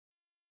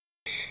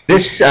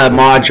This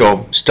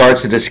module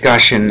starts a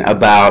discussion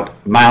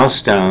about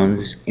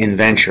milestones in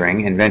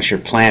venturing and venture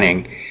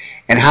planning,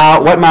 and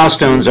what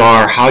milestones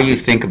are, how you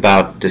think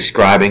about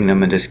describing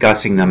them and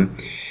discussing them,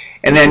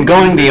 and then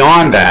going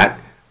beyond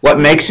that, what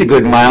makes a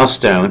good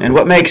milestone, and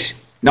what makes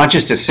not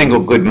just a single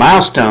good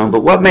milestone,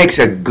 but what makes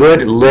a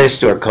good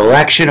list or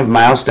collection of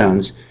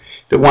milestones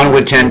that one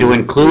would tend to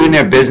include in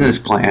their business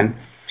plan,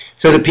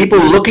 so that people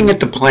looking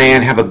at the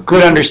plan have a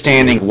good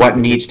understanding of what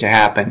needs to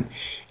happen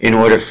in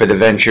order for the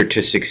venture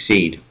to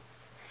succeed.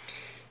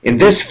 In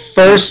this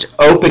first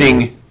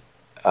opening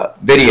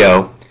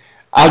video,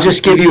 I'll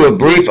just give you a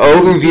brief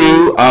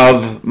overview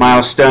of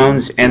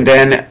milestones and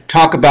then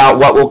talk about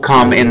what will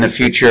come in the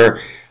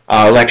future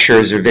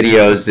lectures or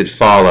videos that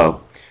follow.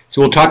 So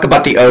we'll talk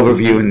about the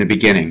overview in the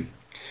beginning.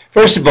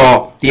 First of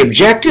all, the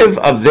objective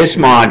of this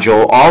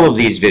module, all of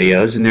these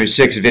videos, and there's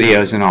 6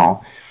 videos in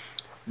all,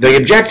 the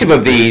objective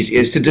of these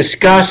is to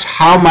discuss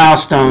how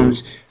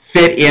milestones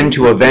fit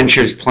into a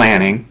venture's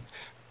planning,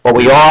 what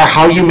we are,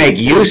 how you make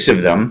use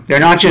of them. They're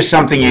not just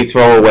something you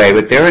throw away,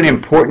 but they're an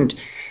important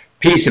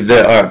piece of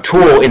the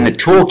tool in the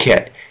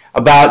toolkit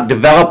about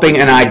developing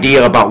an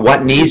idea about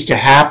what needs to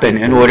happen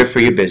in order for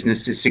your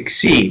business to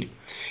succeed.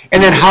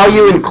 And then how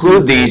you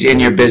include these in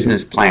your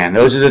business plan.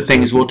 Those are the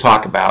things we'll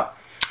talk about.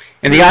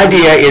 And the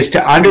idea is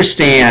to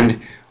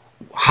understand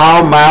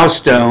how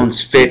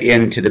milestones fit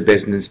into the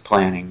business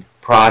planning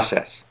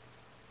process.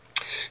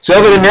 So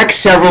over the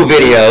next several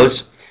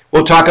videos,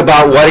 we'll talk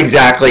about what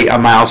exactly a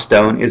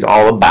milestone is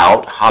all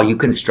about, how you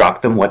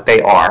construct them, what they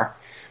are.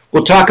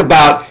 We'll talk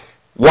about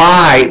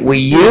why we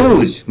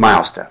use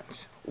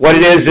milestones, what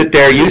it is that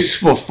they're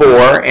useful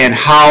for, and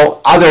how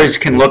others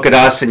can look at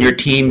us and your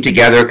team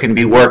together can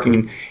be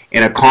working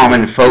in a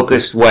common,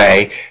 focused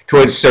way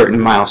towards certain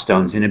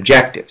milestones and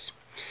objectives.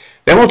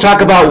 Then we'll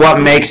talk about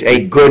what makes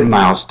a good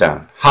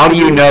milestone. How do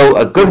you know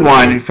a good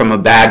one from a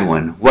bad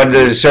one? What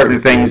are the certain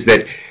things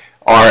that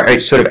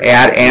are sort of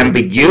add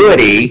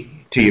ambiguity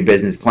to your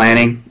business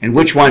planning, and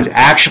which ones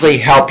actually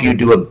help you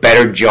do a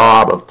better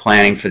job of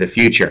planning for the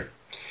future?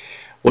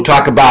 We'll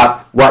talk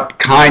about what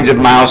kinds of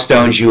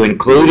milestones you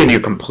include in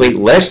your complete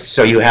list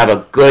so you have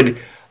a good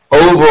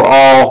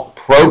overall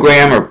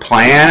program or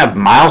plan of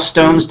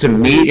milestones to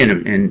meet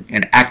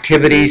and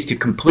activities to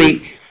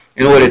complete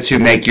in order to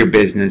make your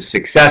business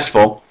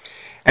successful.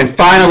 And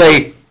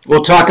finally,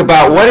 we'll talk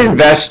about what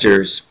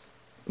investors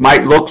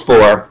might look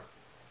for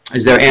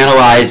as they're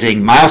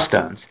analyzing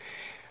milestones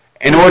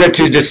in order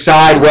to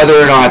decide whether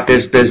or not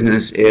this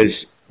business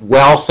is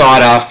well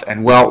thought of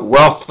and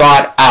well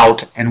thought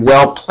out and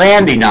well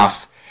planned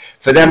enough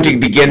for them to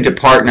begin to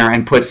partner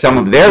and put some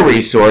of their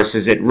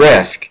resources at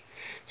risk.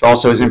 It's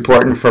also as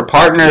important for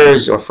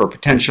partners or for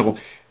potential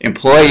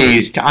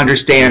employees to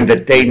understand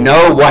that they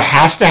know what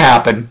has to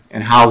happen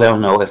and how they'll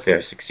know if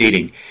they're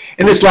succeeding.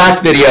 In this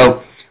last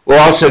video, we'll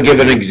also give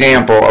an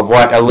example of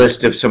what a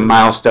list of some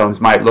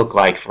milestones might look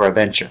like for a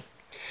venture.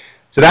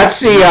 So that's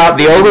the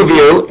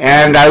overview,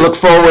 and I look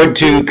forward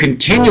to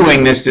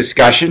continuing this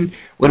discussion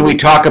when we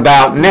talk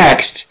about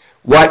next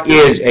what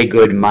is a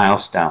good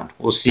milestone.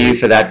 We'll see you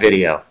for that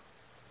video.